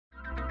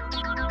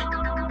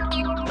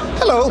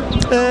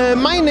Hello,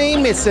 my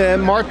name is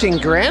Martin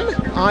Gren.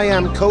 I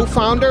am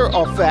co-founder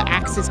of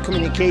Axis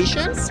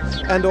Communications,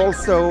 and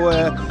also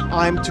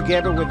I'm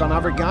together with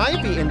another guy,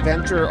 the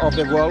inventor of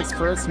the world's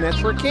first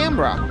network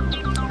camera.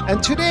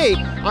 And today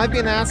I've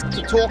been asked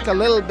to talk a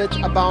little bit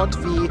about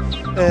the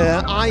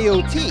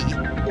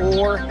IoT,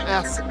 or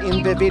as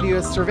in the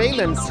video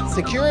surveillance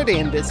security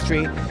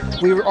industry,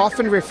 we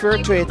often refer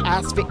to it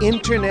as the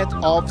Internet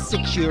of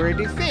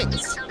Security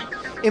Things.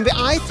 In the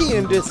IT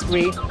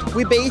industry,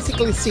 we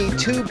basically see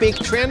two big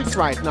trends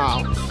right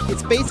now.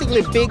 It's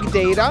basically big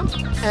data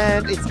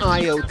and it's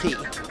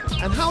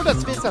IoT. And how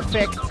does this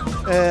affect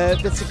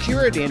the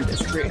security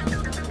industry?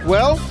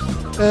 Well,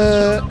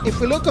 if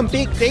we look on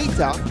big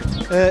data,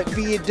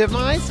 the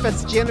device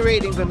that's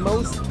generating the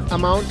most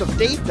amount of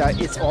data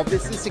is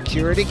obviously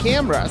security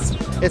cameras,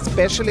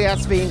 especially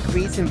as they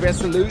increase in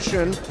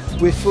resolution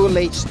with full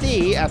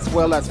HD as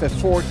well as the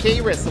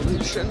 4K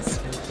resolutions.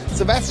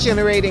 So that's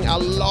generating a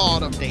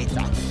lot of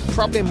data,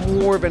 probably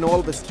more than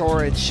all the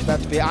storage that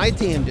the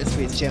IT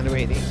industry is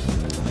generating.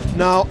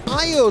 Now,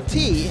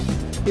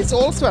 IoT is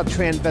also a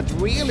trend that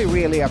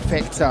really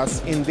affects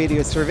us in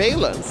video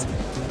surveillance,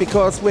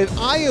 because with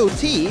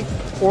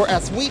IoT, or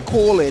as we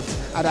call it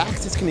at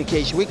Axis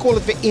Communication, we call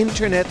it the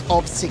Internet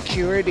of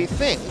Security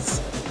Things.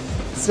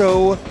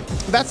 So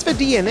that's the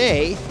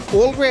DNA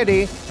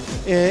already.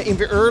 In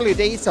the early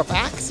days of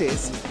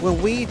Axis,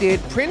 when we did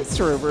print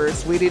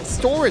servers, we did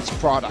storage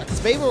products.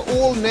 They were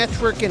all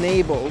network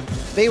enabled.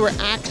 They were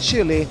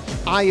actually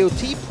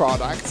IoT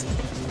products.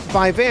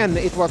 By then,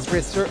 it was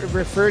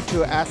referred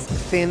to as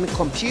thin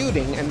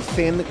computing and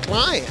thin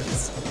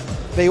clients.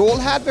 They all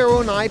had their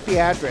own IP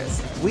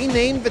address. We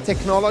named the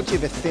technology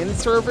the thin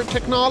server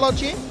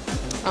technology,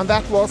 and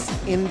that was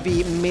in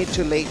the mid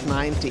to late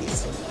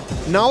 90s.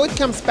 Now it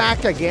comes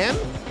back again,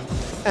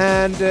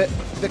 and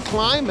the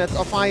climate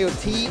of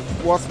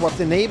IoT was what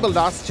enabled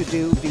us to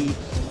do the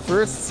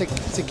first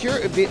secure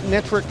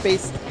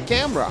network-based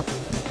camera.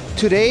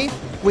 Today,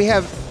 we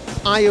have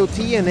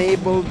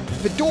IoT-enabled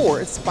the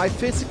doors by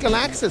physical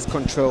access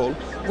control.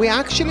 We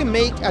actually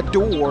make a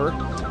door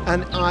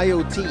an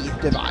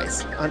IoT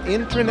device, an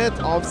Internet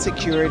of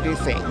Security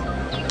thing.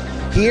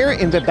 Here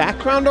in the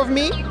background of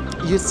me,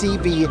 you see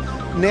the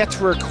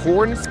network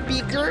horn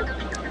speaker.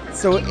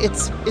 So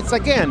it's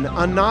again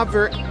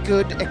another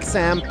good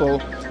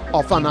example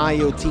of an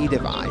IoT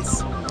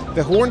device.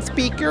 The horn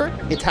speaker,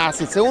 it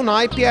has its own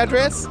IP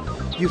address.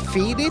 You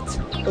feed it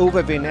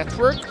over the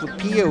network with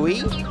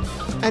PoE,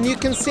 and you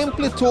can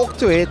simply talk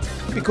to it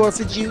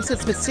because it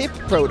uses the SIP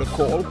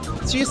protocol.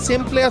 So you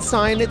simply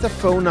assign it a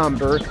phone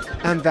number,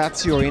 and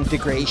that's your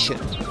integration.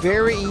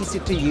 Very easy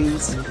to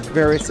use,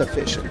 very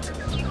sufficient.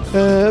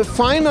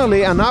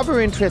 Finally, another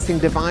interesting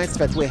device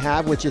that we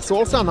have, which is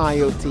also an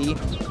IoT,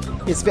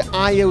 is the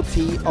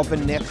IoT of a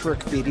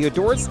network video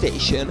door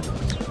station.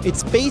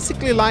 It's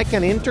basically like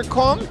an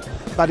intercom,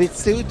 but it's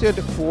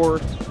suited for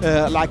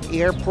like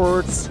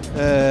airports,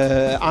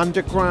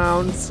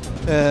 undergrounds,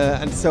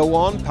 and so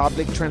on,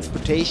 public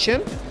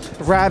transportation,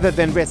 rather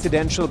than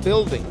residential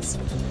buildings.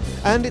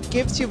 And it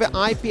gives you the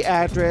IP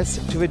address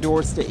to the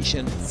door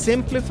station.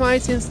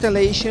 Simplifies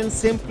installation,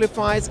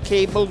 simplifies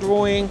cable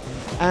drawing,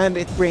 and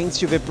it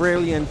brings you the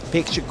brilliant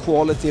picture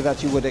quality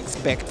that you would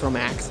expect from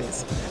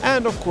Axis.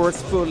 And of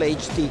course, full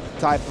HD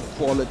type of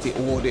quality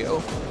audio.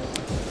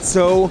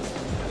 So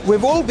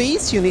with all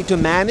these, you need to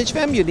manage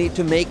them, you need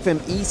to make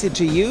them easy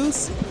to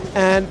use,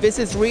 and this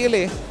is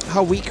really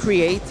how we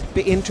create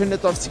the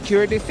Internet of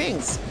Security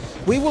Things.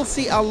 We will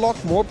see a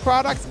lot more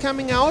products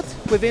coming out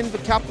within a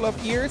couple of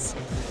years,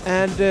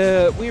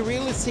 and we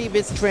really see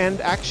this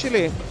trend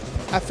actually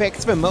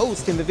affects the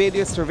most in the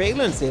video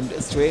surveillance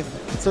industry.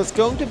 So it's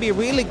going to be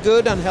really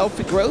good and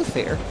healthy growth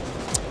here.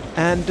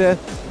 And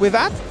with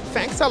that,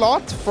 thanks a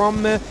lot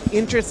from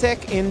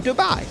Intersec in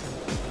Dubai.